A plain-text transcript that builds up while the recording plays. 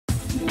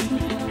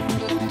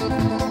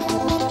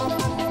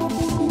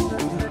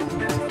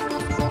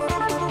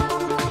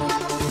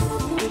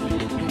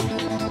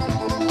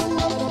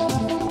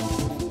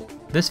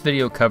This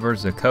video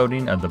covers the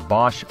coding of the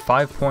Bosch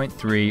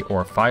 5.3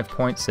 or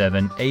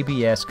 5.7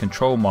 ABS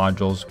control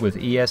modules with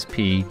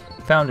ESP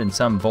found in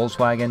some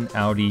Volkswagen,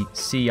 Audi,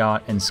 Seat,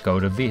 and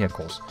Skoda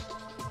vehicles.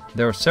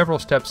 There are several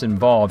steps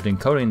involved in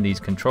coding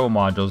these control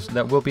modules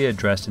that will be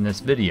addressed in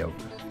this video.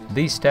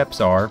 These steps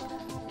are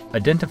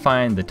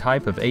identifying the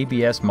type of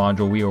ABS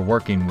module we are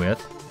working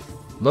with,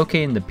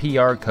 locating the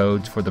PR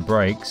codes for the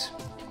brakes,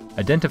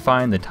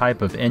 identifying the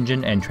type of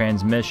engine and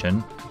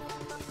transmission,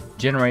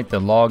 generate the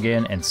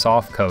login and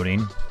soft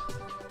coding,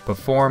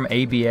 perform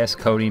ABS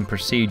coding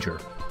procedure,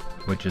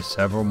 which is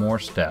several more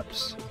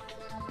steps.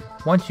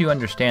 Once you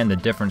understand the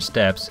different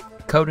steps,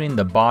 coding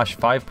the Bosch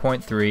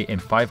 5.3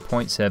 and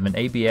 5.7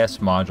 ABS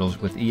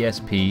modules with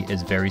ESP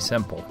is very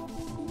simple.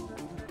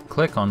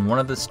 Click on one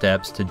of the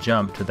steps to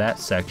jump to that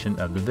section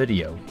of the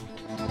video.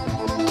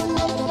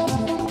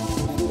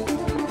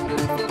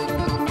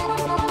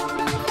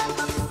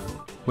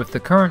 With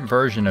the current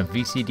version of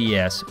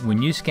VCDS,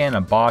 when you scan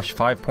a Bosch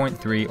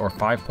 5.3 or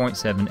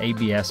 5.7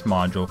 ABS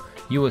module,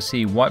 you will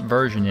see what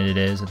version it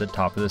is at the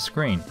top of the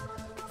screen.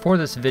 For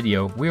this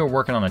video, we are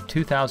working on a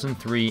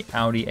 2003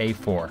 Audi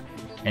A4,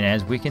 and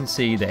as we can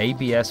see, the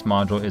ABS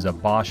module is a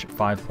Bosch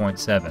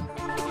 5.7.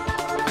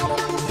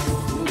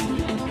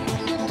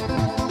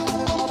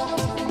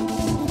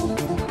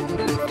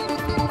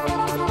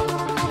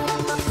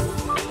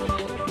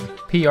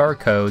 PR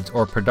codes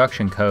or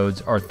production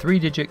codes are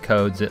 3-digit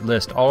codes that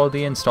list all of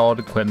the installed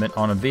equipment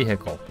on a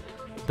vehicle.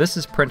 This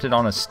is printed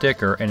on a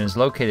sticker and is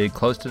located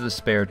close to the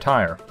spare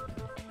tire.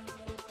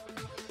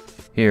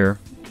 Here.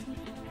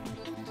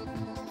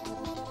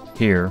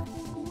 Here.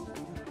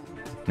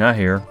 Not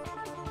here.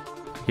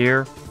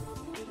 Here.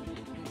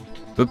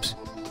 Oops.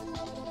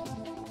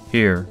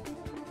 Here.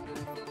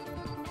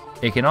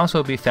 It can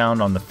also be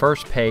found on the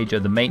first page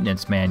of the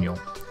maintenance manual.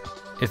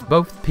 If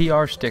both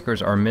PR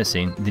stickers are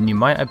missing, then you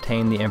might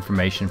obtain the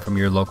information from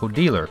your local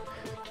dealer.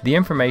 The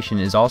information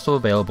is also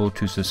available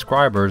to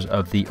subscribers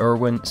of the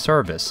erWin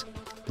service.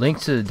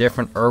 Links to the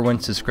different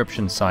erWin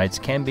subscription sites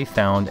can be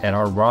found at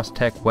our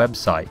Rostec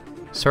website.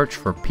 Search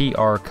for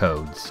PR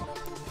codes.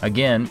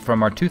 Again,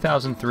 from our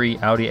 2003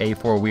 Audi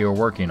A4 we are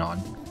working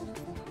on.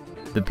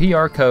 The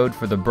PR code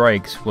for the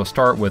brakes will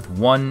start with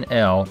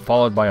 1L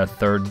followed by a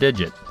third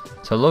digit.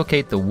 So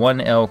locate the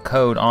 1L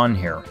code on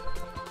here.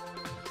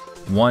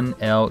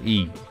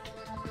 1LE.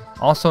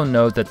 Also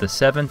note that the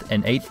 7th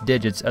and 8th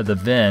digits of the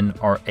VIN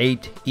are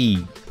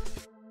 8E.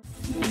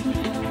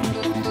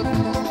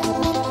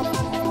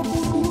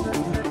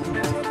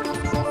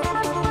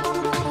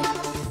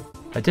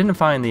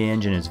 Identifying the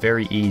engine is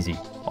very easy.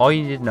 All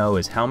you need to know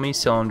is how many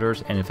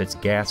cylinders and if it's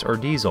gas or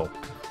diesel.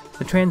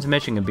 The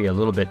transmission can be a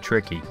little bit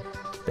tricky.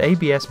 The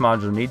ABS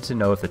module needs to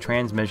know if the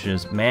transmission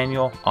is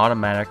manual,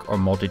 automatic, or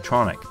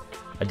multitronic.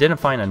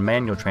 Identifying a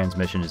manual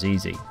transmission is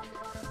easy.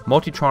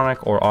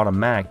 Multitronic or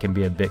automatic can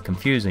be a bit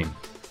confusing.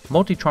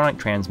 Multitronic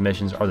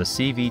transmissions are the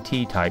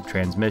CVT type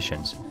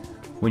transmissions.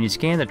 When you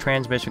scan the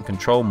transmission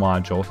control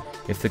module,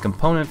 if the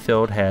component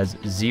field has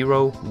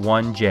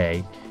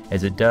 01J,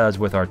 as it does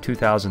with our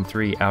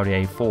 2003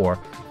 Audi A4,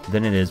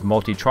 then it is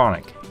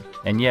multitronic.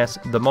 And yes,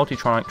 the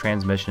multitronic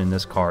transmission in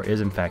this car is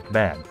in fact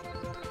bad.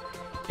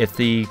 If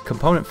the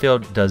component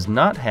field does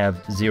not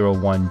have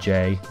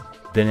 01J,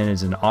 then it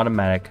is an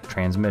automatic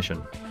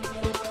transmission.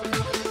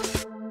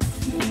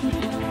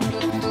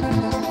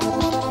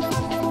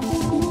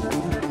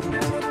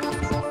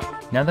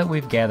 Now that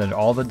we've gathered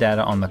all the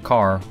data on the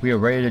car, we are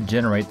ready to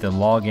generate the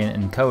login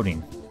and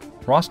coding.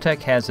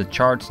 Rostec has the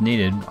charts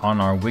needed on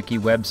our wiki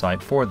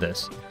website for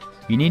this.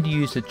 You need to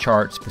use the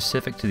chart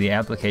specific to the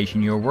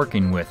application you are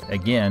working with.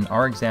 Again,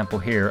 our example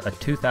here, a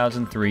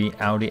 2003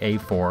 Audi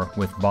A4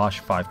 with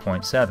Bosch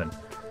 5.7.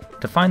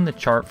 To find the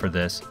chart for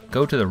this,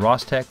 go to the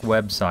Rostec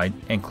website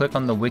and click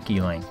on the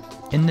wiki link.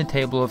 In the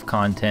table of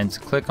contents,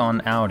 click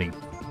on Audi.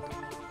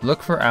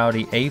 Look for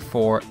Audi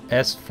A4,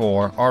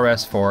 S4,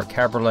 RS4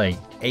 Cabriolet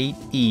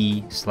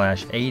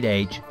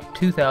 8E/8H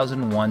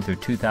 2001 through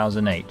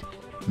 2008.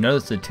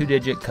 Notice the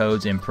 2-digit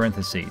codes in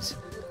parentheses.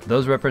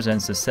 Those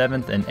represents the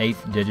 7th and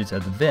 8th digits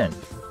of the VIN.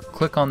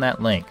 Click on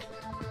that link.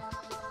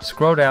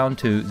 Scroll down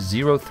to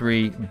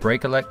 03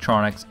 Brake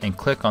Electronics and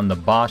click on the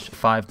Bosch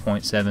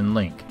 5.7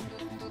 link.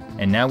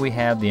 And now we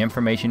have the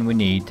information we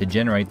need to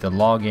generate the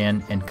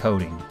login and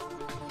coding.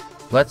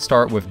 Let's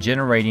start with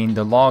generating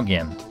the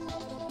login,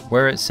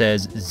 where it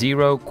says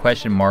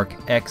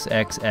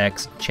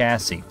 0?XXX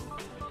chassis.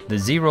 The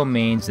 0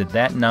 means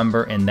that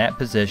number and that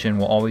position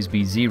will always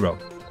be 0.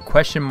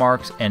 Question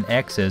marks and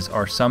X's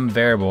are some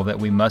variable that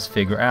we must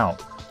figure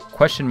out.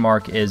 Question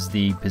mark is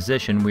the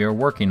position we are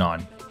working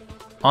on.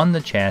 On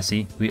the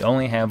chassis, we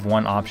only have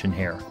one option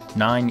here.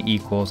 9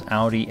 equals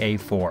Audi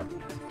A4.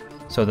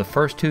 So the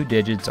first 2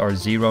 digits are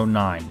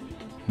 09.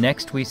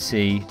 Next we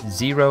see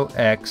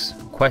 0x?XX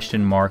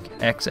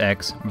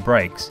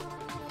brakes.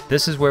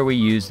 This is where we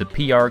use the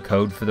PR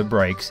code for the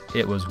brakes.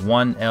 It was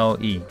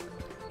 1LE.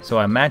 So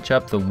I match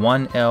up the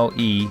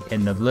 1LE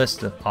in the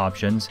list of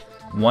options.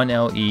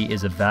 1LE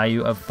is a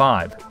value of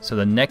 5, so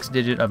the next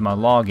digit of my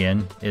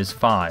login is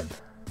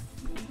 5.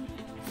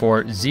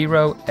 For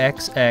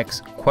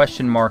 0XX?X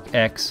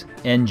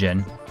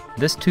engine,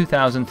 this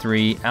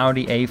 2003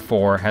 Audi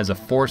A4 has a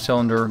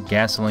 4-cylinder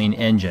gasoline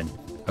engine.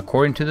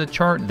 According to the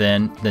chart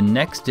then, the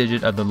next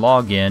digit of the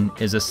login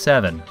is a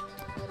 7.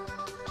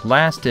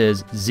 Last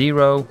is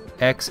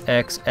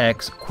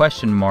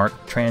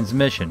 0XXX??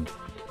 Transmission.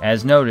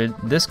 As noted,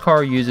 this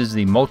car uses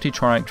the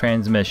Multitronic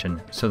transmission,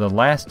 so the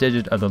last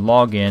digit of the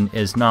login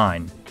is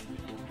 9.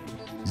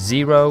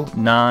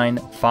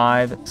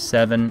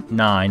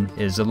 09579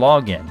 is the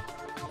login.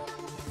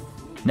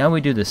 Now we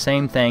do the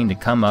same thing to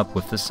come up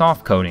with the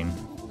soft coding.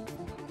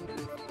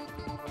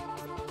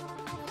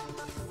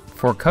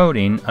 For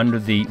coding under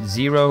the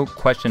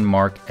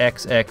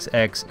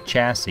 0?XXX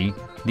chassis,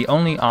 the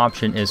only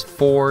option is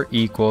 4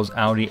 equals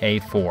Audi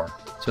A4.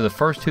 So the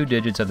first two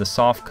digits of the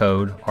soft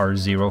code are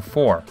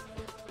 04.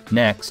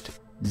 Next,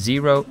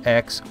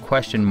 0x?XX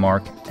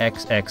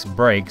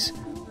brakes.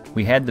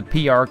 We had the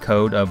PR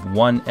code of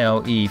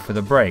 1LE for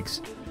the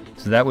brakes,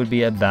 so that would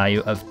be a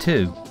value of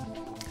 2.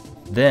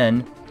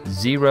 Then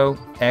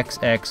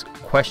 0XX?X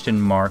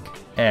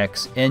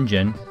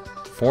engine,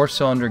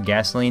 4-cylinder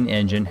gasoline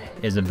engine,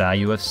 is a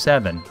value of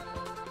 7.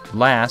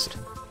 Last,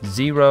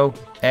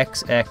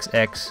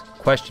 0XXX??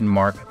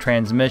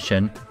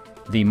 Transmission,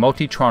 the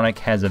Multitronic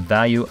has a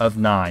value of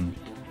 9.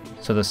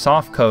 So the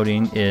soft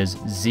coding is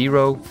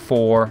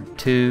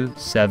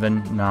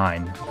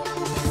 04279.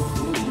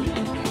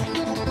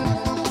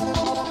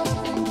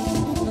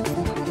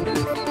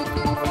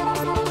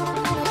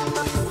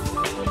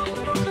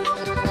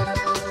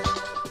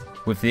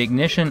 With the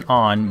ignition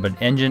on but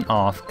engine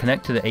off,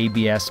 connect to the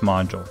ABS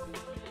module.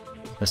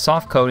 The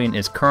soft coding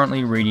is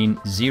currently reading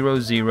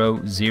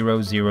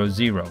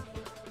 00000.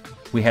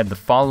 We had the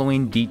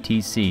following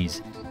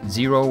DTCs: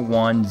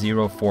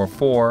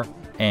 01044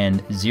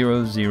 and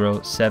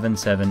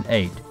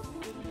 00778.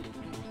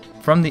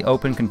 From the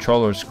Open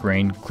Controller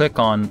screen, click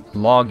on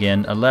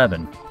Login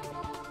 11.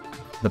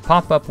 The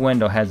pop-up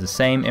window has the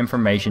same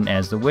information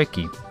as the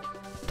wiki.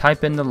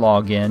 Type in the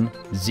login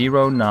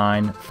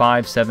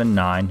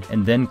 09579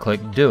 and then click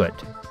Do It.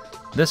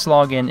 This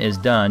login is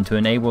done to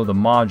enable the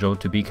module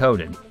to be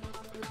coded.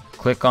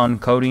 Click on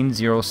Coding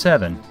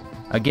 07.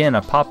 Again,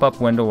 a pop-up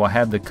window will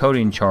have the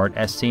coding chart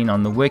as seen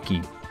on the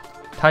wiki.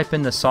 Type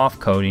in the soft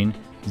coding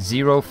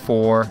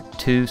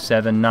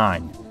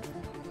 04279.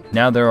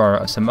 Now there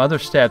are some other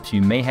steps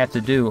you may have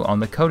to do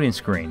on the coding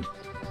screen.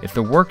 If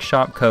the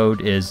workshop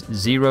code is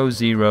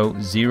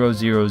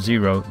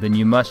 00000, then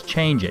you must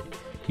change it.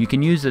 You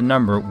can use the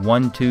number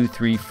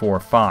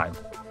 12345.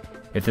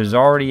 If there's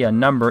already a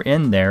number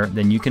in there,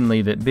 then you can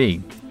leave it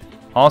be.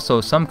 Also,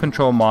 some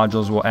control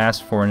modules will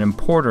ask for an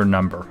importer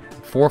number.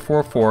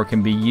 444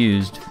 can be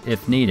used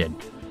if needed.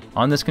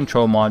 On this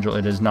control module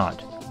it is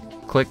not.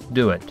 Click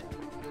Do It.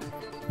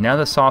 Now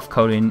the soft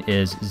coding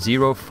is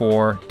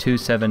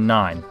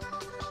 04279.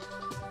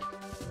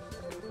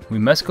 We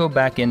must go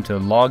back into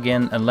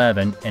Login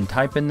 11 and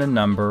type in the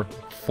number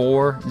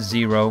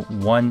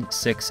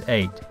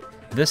 40168.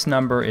 This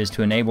number is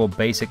to enable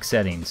basic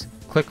settings.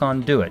 Click on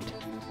Do It.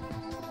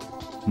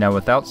 Now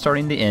without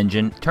starting the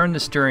engine, turn the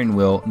steering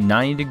wheel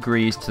 90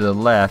 degrees to the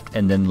left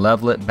and then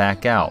level it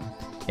back out.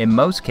 In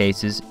most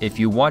cases, if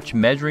you watch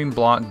Measuring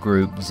Block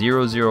Group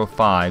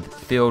 005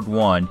 Field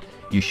 1,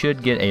 you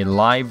should get a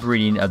live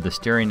reading of the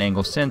steering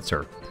angle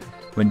sensor.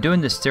 When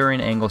doing the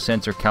steering angle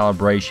sensor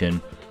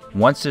calibration,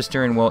 once the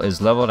steering wheel is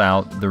leveled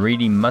out, the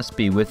reading must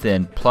be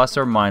within plus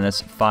or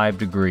minus 5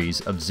 degrees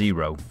of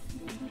 0.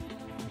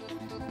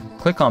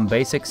 Click on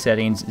Basic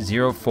Settings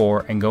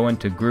 04 and go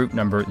into group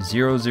number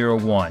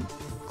 001.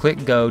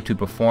 Click Go to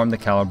perform the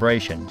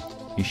calibration.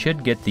 You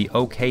should get the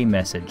OK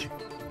message.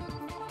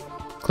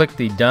 Click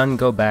the Done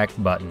Go Back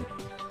button.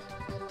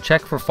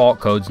 Check for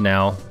fault codes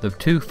now. The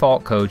 2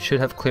 fault codes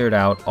should have cleared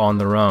out on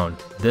their own.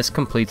 This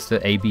completes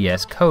the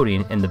ABS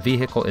coding and the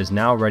vehicle is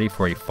now ready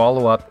for a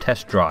follow-up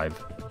test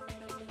drive.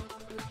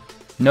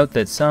 Note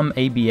that some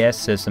ABS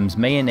systems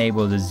may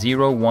enable the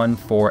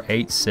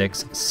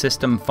 01486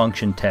 system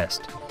function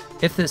test.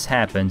 If this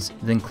happens,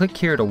 then click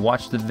here to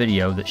watch the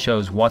video that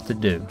shows what to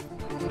do.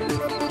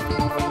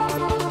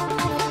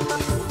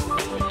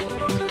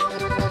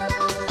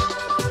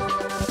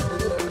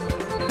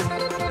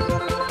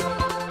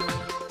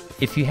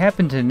 If you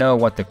happen to know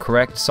what the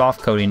correct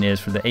soft coding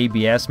is for the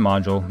ABS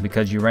module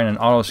because you ran an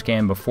auto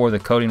scan before the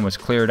coding was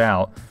cleared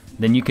out,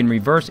 then you can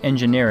reverse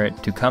engineer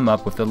it to come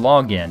up with the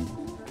login.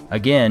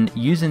 Again,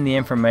 using the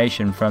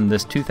information from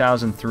this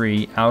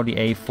 2003 Audi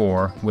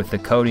A4 with the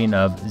coding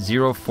of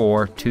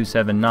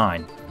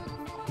 04279.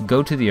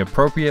 Go to the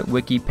appropriate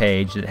wiki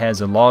page that has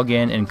a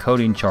login and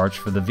coding charts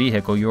for the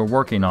vehicle you're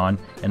working on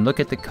and look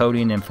at the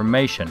coding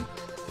information.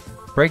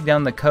 Break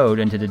down the code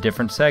into the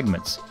different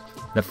segments.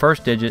 The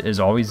first digit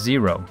is always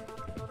 0.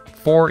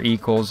 4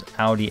 equals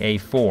Audi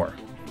A4.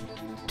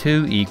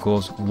 2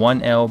 equals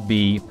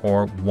 1LB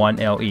or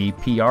 1LE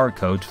PR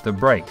codes for the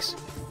brakes.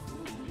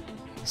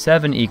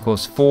 7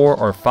 equals 4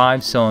 or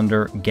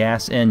 5-cylinder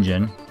gas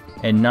engine,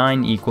 and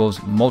 9 equals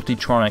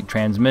Multitronic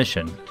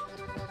transmission.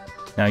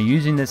 Now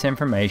using this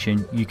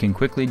information, you can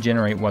quickly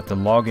generate what the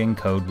login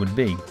code would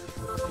be.